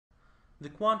the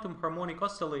quantum harmonic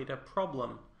oscillator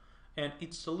problem and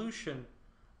its solution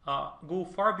go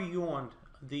far beyond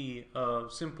the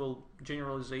simple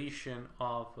generalization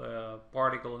of a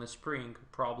particle in a spring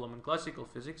problem in classical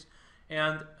physics,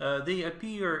 and they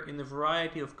appear in a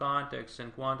variety of contexts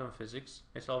in quantum physics,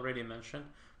 as already mentioned.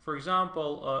 For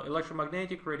example,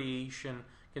 electromagnetic radiation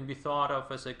can be thought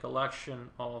of as a collection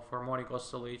of harmonic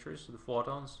oscillators, the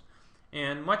photons,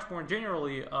 and much more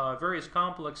generally, various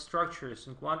complex structures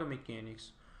in quantum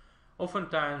mechanics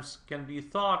oftentimes can be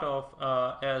thought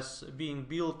of as being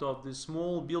built of these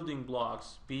small building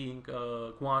blocks, being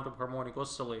a quantum harmonic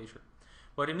oscillator.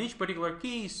 But in each particular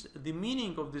case, the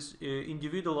meaning of these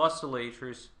individual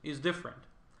oscillators is different.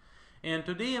 And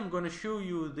today I'm going to show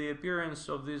you the appearance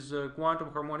of these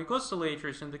quantum harmonic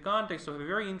oscillators in the context of a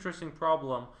very interesting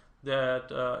problem that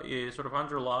sort of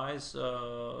underlies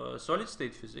solid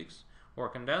state physics or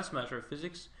condensed matter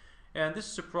physics. And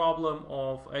this is a problem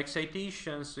of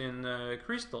excitations in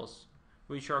crystals,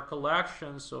 which are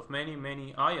collections of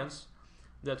many ions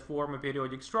that form a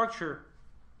periodic structure.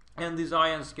 And these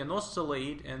ions can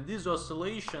oscillate, and these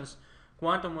oscillations,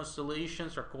 quantum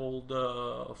oscillations, are called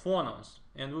phonons.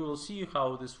 And we will see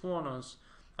how these phonons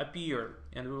appear,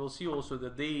 and we will see also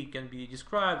that they can be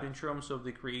described in terms of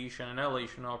the creation and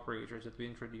annihilation operators that we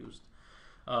introduced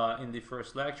in the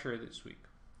first lecture this week.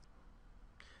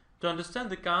 To understand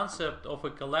the concept of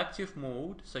a collective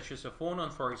mode, such as a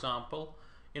phonon, for example,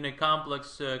 in a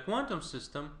complex quantum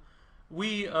system,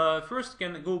 we first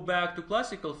can go back to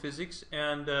classical physics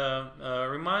and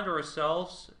remind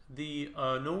ourselves the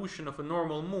notion of a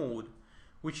normal mode,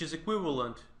 which is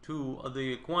equivalent to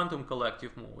the quantum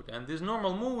collective mode. And these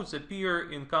normal modes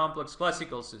appear in complex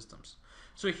classical systems.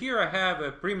 So here I have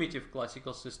a primitive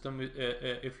classical system.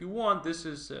 If you want, this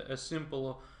is a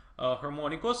simple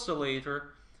harmonic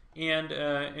oscillator. And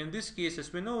in this case,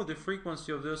 as we know, the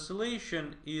frequency of the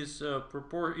oscillation is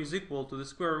equal to the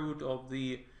square root of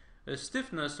the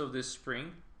stiffness of this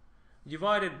spring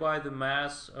divided by the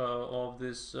mass of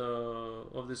this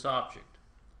object.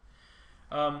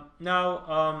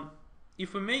 Now,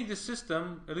 if we make the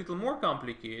system a little more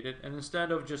complicated, and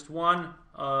instead of just one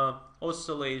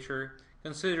oscillator,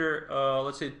 consider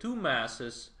let's say two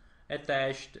masses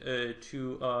attached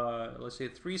to let's say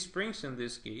three springs in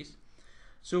this case.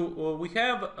 So we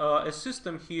have a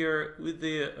system here with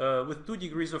 2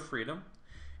 degrees of freedom,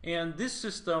 and this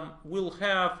system will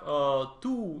have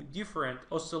two different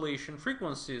oscillation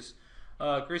frequencies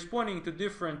corresponding to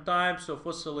different types of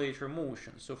oscillator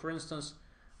motion. So for instance,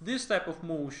 this type of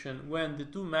motion, when the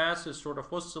two masses sort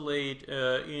of oscillate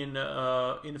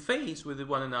in phase with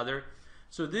one another,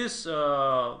 so this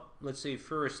let's say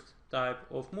first type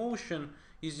of motion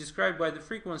is described by the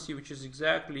frequency which is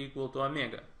exactly equal to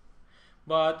omega.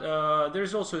 But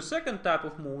there's also a second type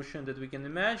of motion that we can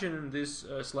imagine in this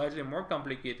slightly more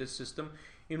complicated system,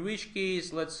 in which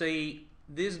case, let's say,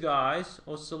 these guys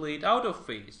oscillate out of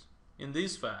phase in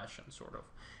this fashion, sort of.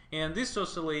 And this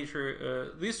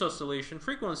oscillation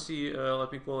frequency,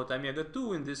 let me call it omega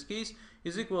 2 in this case,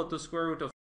 is equal to square root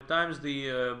of times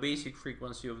the basic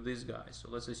frequency of these guys. So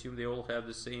let's assume they all have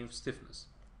the same stiffness.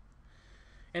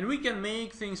 And we can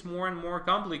make things more and more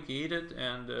complicated,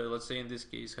 and let's say in this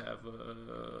case have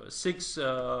six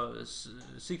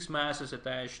masses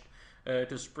attached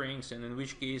to springs, and in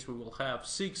which case we will have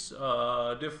 6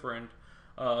 different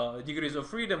degrees of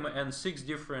freedom and 6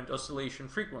 different oscillation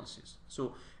frequencies.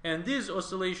 So, and these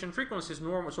oscillation frequencies,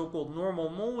 so-called normal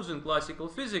modes in classical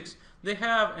physics, they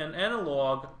have an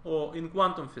analog in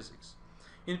quantum physics.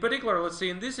 In particular, let's say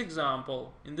in this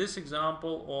example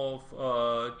of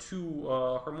 2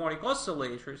 harmonic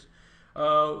oscillators,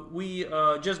 we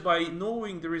just by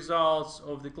knowing the results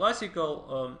of the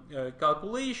classical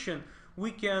calculation, we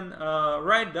can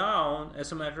write down,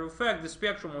 as a matter of fact, the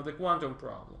spectrum of the quantum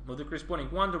problem, of the corresponding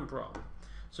quantum problem.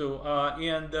 So,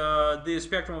 the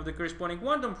spectrum of the corresponding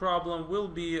quantum problem will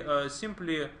be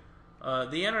simply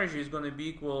the energy is going to be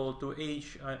equal to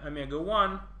h omega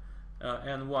 1.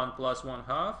 N1 plus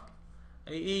 1/2,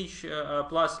 h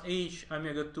plus h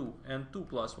omega 2, and 2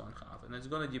 plus 1/2, and it's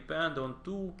going to depend on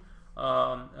 2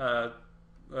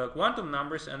 quantum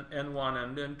numbers, and N1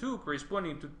 and N2,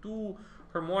 corresponding to 2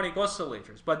 harmonic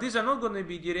oscillators. But these are not going to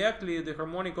be directly the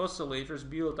harmonic oscillators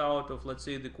built out of, let's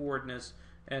say, the coordinates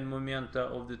and momenta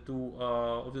of the two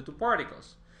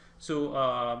particles. So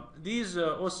these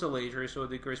oscillators, or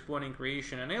the corresponding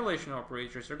creation and annihilation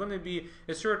operators, are going to be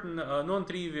a certain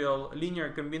non-trivial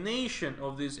linear combination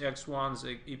of these x1s,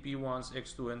 p1s,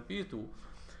 x2, and p2,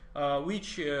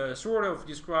 which sort of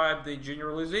describe the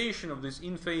generalization of these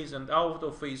in-phase and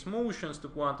out-of-phase motions to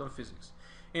quantum physics.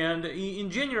 And in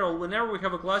general, whenever we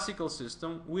have a classical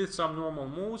system with some normal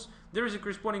modes, there is a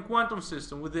corresponding quantum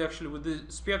system with the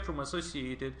spectrum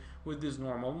associated with these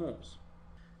normal modes.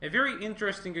 A very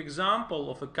interesting example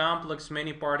of a complex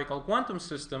many-particle quantum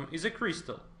system is a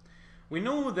crystal. We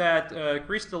know that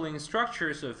crystalline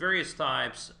structures of various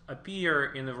types appear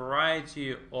in a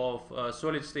variety of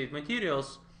solid-state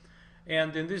materials.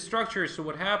 And in these structures, so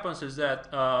what happens is that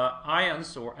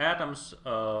ions or atoms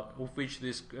of which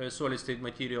this solid-state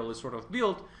material is sort of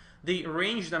built, they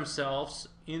arrange themselves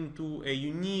into a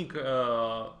unique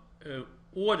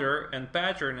order and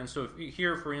pattern. And so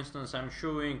here, for instance, I'm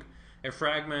showing a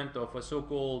fragment of a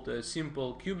so-called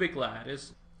simple cubic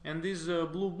lattice. And these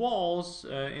blue balls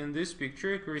in this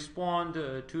picture correspond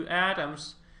to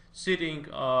atoms sitting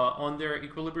on their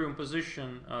equilibrium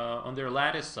position on their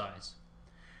lattice size.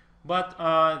 But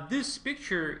this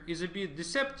picture is a bit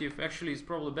deceptive. Actually, it's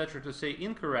probably better to say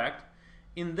incorrect,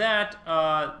 in that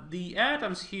the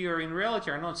atoms here in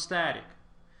reality are not static.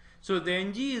 So they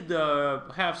indeed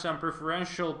have some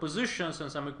preferential positions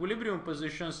and some equilibrium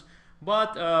positions,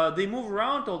 but they move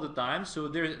around all the time. So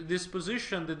this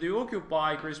position that they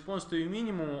occupy corresponds to a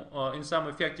minimum in some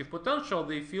effective potential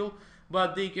they feel,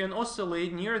 but they can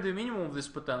oscillate near the minimum of this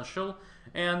potential.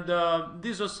 And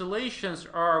these oscillations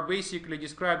are basically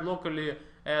described locally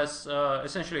as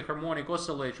essentially harmonic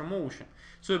oscillator motion.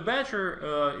 So a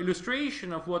better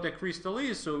illustration of what a crystal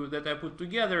is, so that I put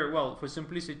together, well, for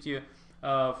simplicity,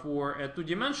 for a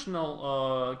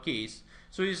two-dimensional case,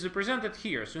 so is presented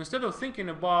here. So instead of thinking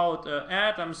about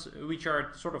atoms which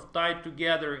are sort of tied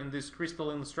together in this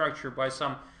crystalline structure by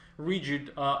some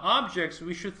rigid objects,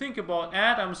 we should think about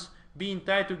atoms being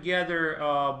tied together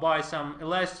by some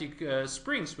elastic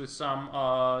springs with some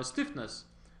stiffness,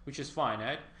 which is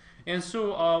finite. And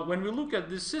so when we look at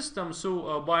this system,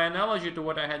 so by analogy to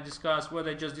what I had discussed, what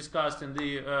I just discussed in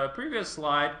the previous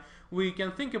slide, we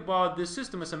can think about this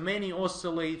system as a many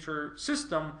oscillator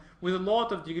system with a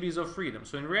lot of degrees of freedom.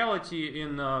 So in reality,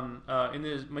 in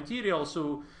this material,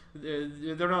 so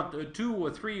there are not 2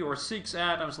 or 3 or 6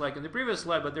 atoms like in the previous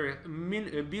slide, but there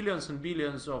are billions and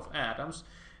billions of atoms.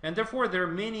 And therefore, there are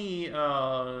many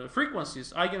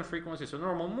frequencies, eigenfrequencies, or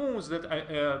normal modes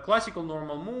that classical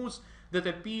normal modes that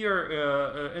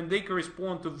appear, and they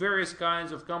correspond to various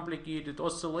kinds of complicated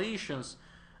oscillations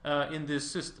in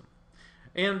this system.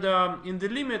 And in the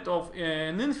limit of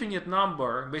an infinite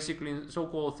number, basically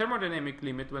so-called thermodynamic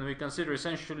limit, when we consider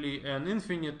essentially an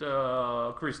infinite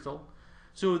crystal,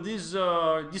 so these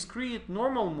discrete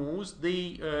normal modes,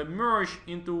 they merge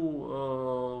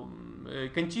into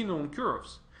continuum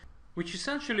curves, which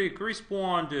essentially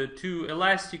correspond to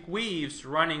elastic waves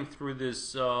running through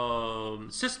this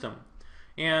system.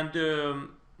 And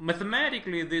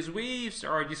mathematically, these waves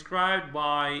are described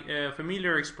by a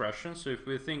familiar expression. So if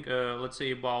we think, let's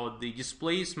say, about the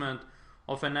displacement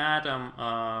of an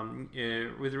atom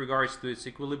with regards to its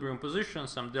equilibrium position,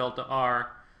 some delta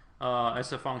r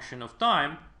as a function of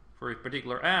time for a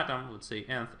particular atom, let's say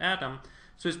nth atom,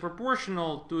 so it's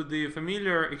proportional to the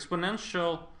familiar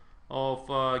exponential of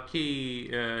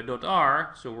k dot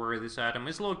r, so where this atom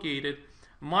is located,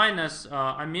 minus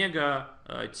omega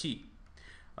t.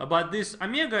 But this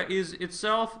omega is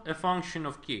itself a function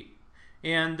of k.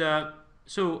 And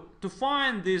so to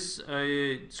find this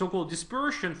so-called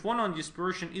dispersion, phonon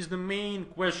dispersion, is the main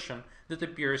question that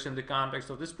appears in the context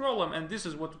of this problem, and this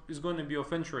is what is going to be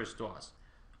of interest to us.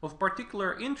 Of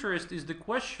particular interest is the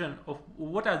question of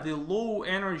what are the low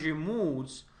energy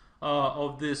modes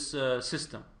of this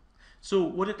system. So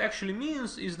what it actually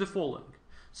means is the following.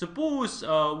 Suppose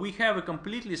we have a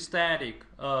completely static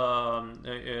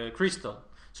crystal.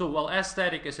 So, well, as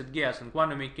static as it gets in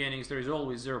quantum mechanics, there is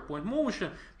always zero-point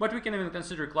motion, but we can even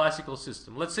consider a classical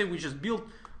system. Let's say we just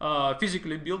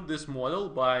physically built this model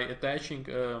by attaching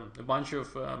a bunch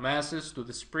of masses to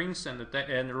the springs and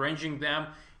arranging them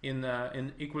in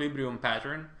an equilibrium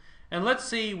pattern. And let's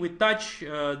say we touch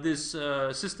this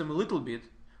system a little bit,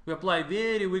 we apply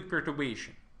very weak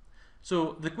perturbation.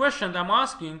 So the question I'm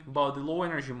asking about the low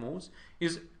energy modes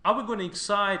is, are we going to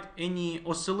excite any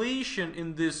oscillation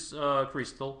in this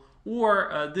crystal,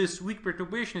 or this weak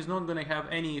perturbation is not going to have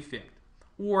any effect?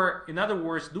 Or in other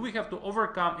words, do we have to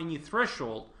overcome any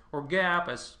threshold or gap,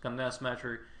 as condensed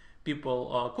matter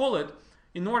people call it,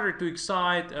 in order to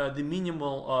excite the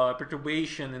minimal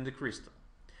perturbation in the crystal?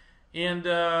 And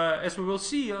as we will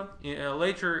see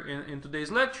later in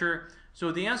today's lecture,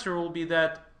 so the answer will be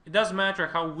that it doesn't matter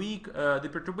how weak the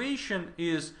perturbation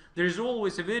is, there is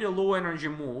always a very low energy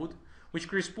mode which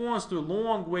corresponds to a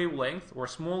long wavelength or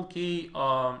small k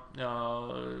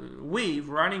wave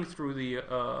running through the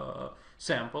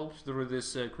sample, through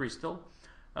this crystal.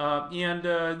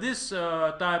 This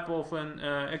type of an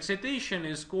excitation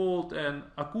is called an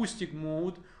acoustic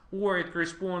mode, or it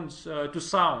corresponds to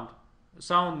sound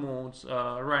modes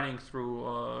running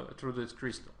through this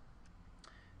crystal.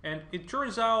 And it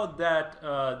turns out that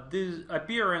this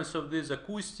appearance of these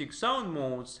acoustic sound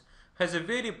modes has a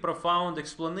very profound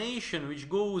explanation, which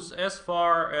goes as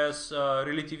far as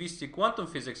relativistic quantum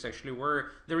physics, actually,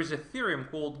 where there is a theorem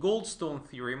called Goldstone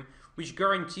theorem, which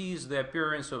guarantees the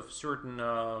appearance of certain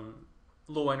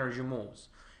low energy modes.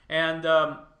 And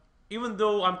even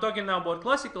though I'm talking now about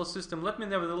classical system, let me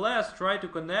nevertheless try to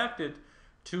connect it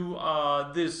to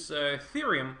this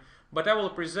theorem, but I will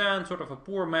present sort of a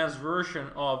poor man's version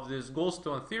of this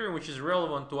Goldstone theorem, which is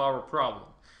relevant to our problem.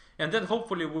 And then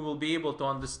hopefully we will be able to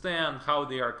understand how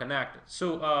they are connected.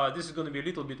 So this is going to be a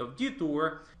little bit of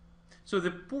detour. So the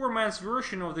poor man's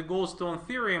version of the Goldstone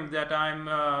theorem that I'm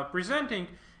presenting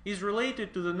is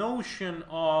related to the notion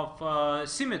of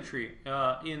symmetry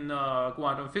in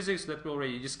quantum physics that we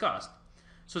already discussed.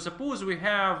 So suppose we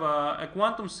have a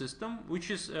quantum system which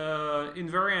is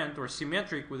invariant or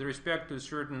symmetric with respect to a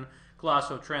certain class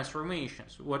of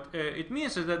transformations. What it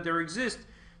means is that there exist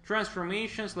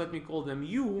transformations, let me call them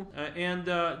U, and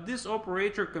this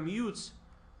operator commutes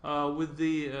with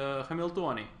the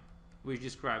Hamiltonian, which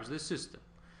describes this system.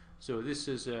 So this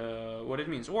is what it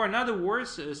means. Or in other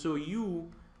words, so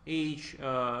U H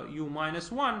U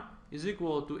minus 1 is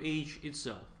equal to H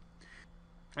itself.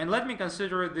 And let me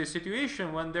consider the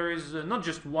situation when there is not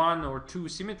just one or two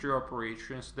symmetry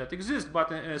operations that exist,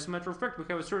 but as a matter of fact, we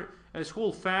have a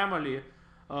whole family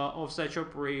of such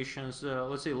operations,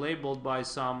 let's say labeled by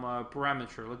some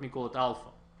parameter. Let me call it alpha.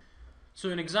 So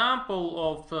an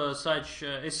example of such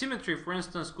asymmetry, for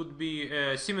instance, could be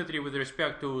symmetry with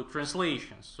respect to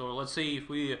translations. So let's say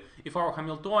if our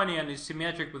Hamiltonian is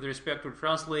symmetric with respect to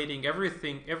translating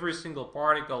everything, every single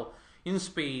particle in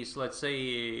space, let's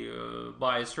say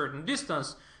by a certain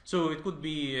distance. So it could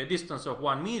be a distance of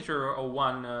 1 meter or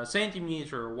 1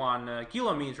 centimeter, 1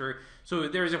 kilometer. So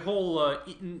there is a whole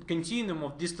continuum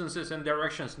of distances and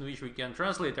directions in which we can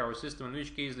translate our system, in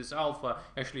which case this alpha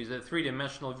actually is a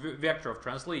three-dimensional vector of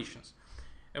translations.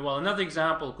 And well, another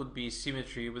example could be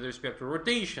symmetry with respect to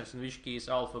rotations, in which case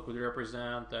alpha could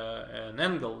represent an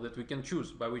angle that we can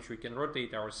choose by which we can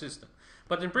rotate our system.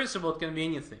 But in principle, it can be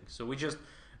anything. So we just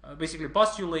basically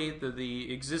postulate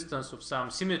the existence of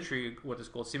some symmetry, what is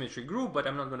called symmetry group, but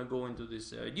I'm not going to go into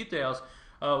these details,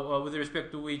 with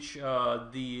respect to which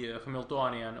the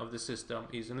Hamiltonian of the system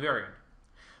is invariant.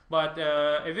 But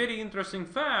a very interesting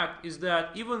fact is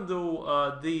that even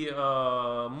though the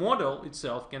model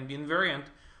itself can be invariant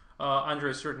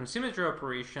under certain symmetry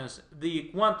operations, the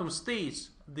quantum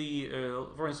states,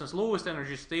 for instance, lowest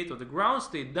energy state or the ground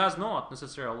state does not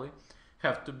necessarily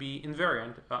have to be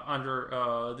invariant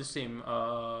under the same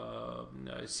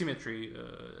symmetry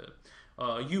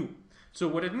U. So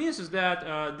what it means is that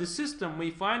the system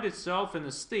may find itself in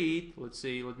a state, let's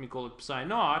say, let me call it psi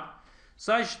naught,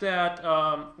 such that,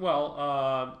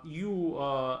 U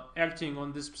acting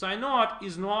on this psi naught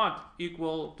is not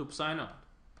equal to psi naught.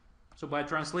 So by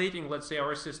translating, let's say,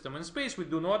 our system in space, we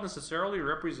do not necessarily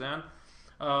represent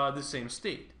the same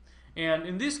state. And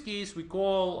in this case, we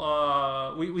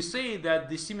call we say that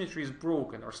the symmetry is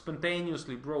broken or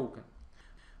spontaneously broken.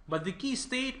 But the key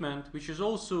statement, which is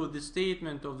also the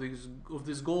statement of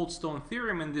this Goldstone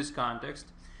theorem in this context,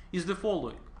 is the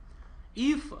following: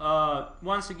 if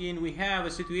once again we have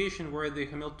a situation where the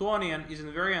Hamiltonian is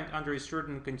invariant under a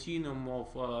certain continuum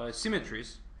of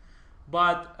symmetries,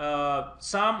 but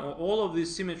some or all of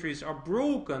these symmetries are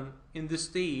broken in the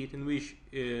state in which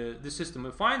the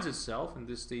system finds itself, in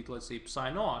this state, let's say psi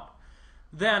naught,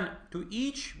 then to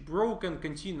each broken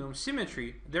continuum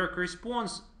symmetry there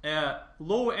corresponds a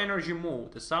low energy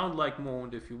mode, a sound-like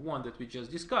mode, if you want, that we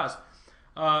just discussed.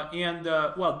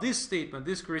 This statement,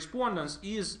 this correspondence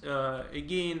is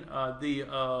again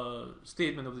the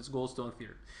statement of this Goldstone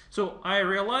theory. So I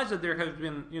realize that there have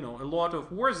been, a lot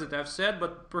of words that I've said,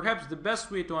 but perhaps the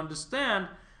best way to understand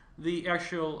the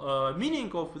actual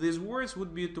meaning of these words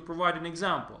would be to provide an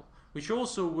example, which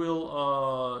also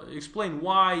will explain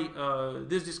why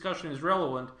this discussion is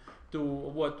relevant to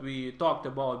what we talked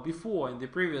about before in the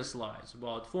previous slides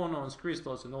about phonons,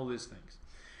 crystals, and all these things.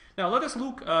 Now let us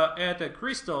look at a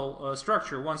crystal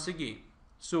structure once again.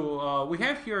 So we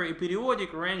have here a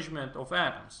periodic arrangement of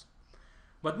atoms,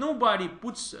 but nobody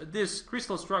puts this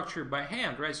crystal structure by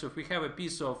hand, right? So if we have a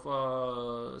piece of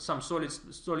some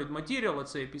solid material,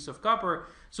 let's say a piece of copper,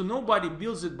 so nobody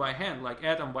builds it by hand, like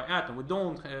atom by atom. We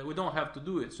don't have to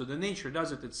do it. So the nature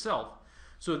does it itself.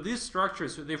 So these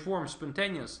structures, they form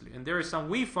spontaneously, and there is some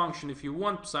wave function, if you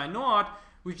want, psi naught,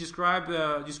 which describes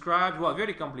well,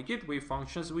 very complicated wave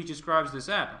functions, which describes this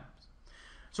atom.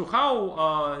 So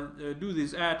how do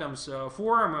these atoms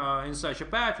form in such a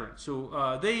pattern?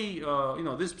 So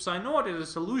this psi naught is a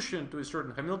solution to a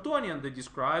certain Hamiltonian that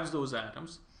describes those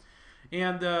atoms.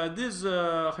 And this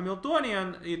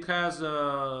Hamiltonian, it has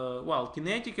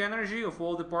kinetic energy of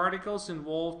all the particles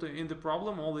involved in the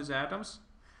problem, all these atoms,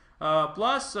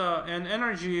 plus an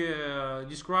energy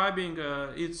describing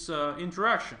its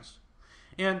interactions.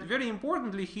 And very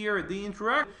importantly here, the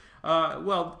interaction,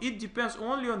 it depends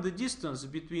only on the distance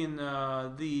between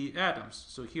the atoms.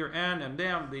 So here n and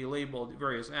m, they labeled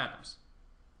various atoms.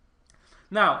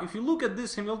 Now, if you look at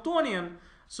this Hamiltonian,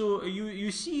 so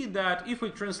you see that if we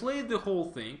translate the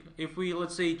whole thing, if we,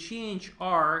 let's say, change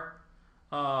r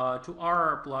to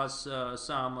r plus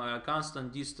some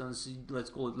constant distance,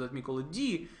 let me call it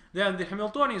d, then the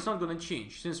Hamiltonian is not going to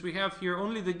change, since we have here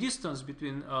only the distance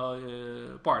between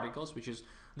particles, which is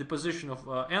the position of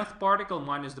nth particle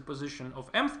minus the position of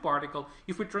mth particle.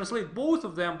 If we translate both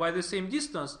of them by the same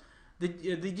distance,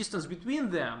 the distance between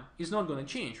them is not going to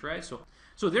change, right?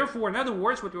 So therefore, in other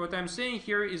words, what I'm saying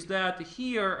here is that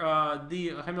here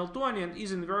the Hamiltonian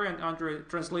is invariant under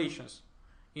translations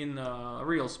in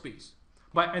real space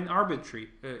by an arbitrary,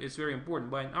 it's very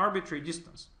important, by an arbitrary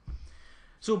distance.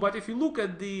 So, but if you look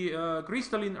at the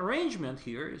crystalline arrangement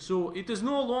here, so it is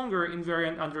no longer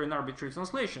invariant under an arbitrary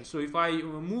translation. So if I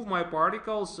move my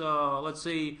particles, let's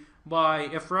say, by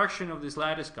a fraction of this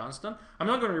lattice constant, I'm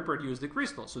not going to reproduce the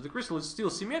crystal. So the crystal is still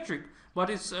symmetric, but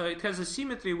it has a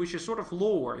symmetry which is sort of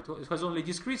lower. It has only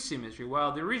discrete symmetry,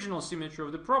 while the original symmetry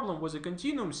of the problem was a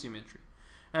continuum symmetry.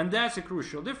 And that's a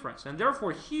crucial difference. And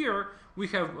therefore here we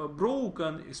have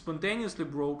spontaneously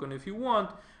broken, if you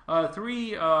want,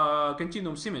 three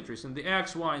continuum symmetries in the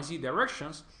x, y, and z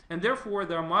directions. And therefore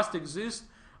there must exist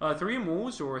three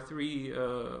modes, or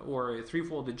a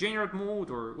threefold degenerate mode,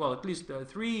 or well, at least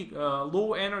three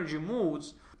low energy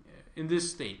modes in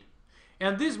this state.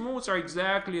 And these modes are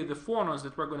exactly the phonons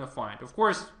that we're going to find. Of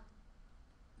course,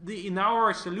 in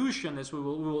our solution, as we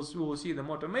will see them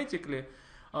automatically,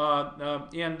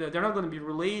 and they're not going to be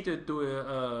related to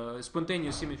a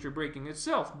spontaneous symmetry breaking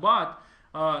itself, but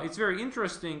it's very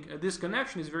interesting. This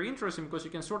connection is very interesting because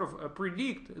you can sort of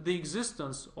predict the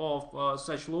existence of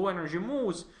such low energy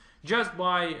modes just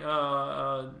by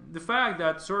the fact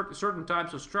that certain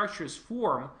types of structures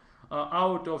form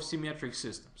out of symmetric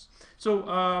systems.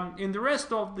 So in the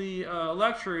rest of the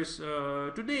lectures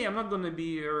today, I'm not going to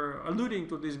be alluding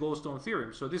to this Goldstone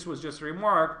theorem. So this was just a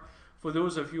remark for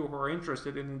those of you who are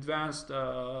interested in advanced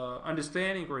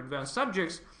understanding or advanced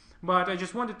subjects. But I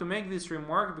just wanted to make this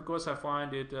remark because I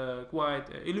find it quite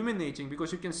illuminating,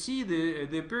 because you can see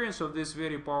the appearance of this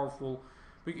very powerful,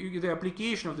 the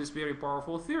application of this very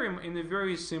powerful theorem in a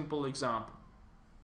very simple example.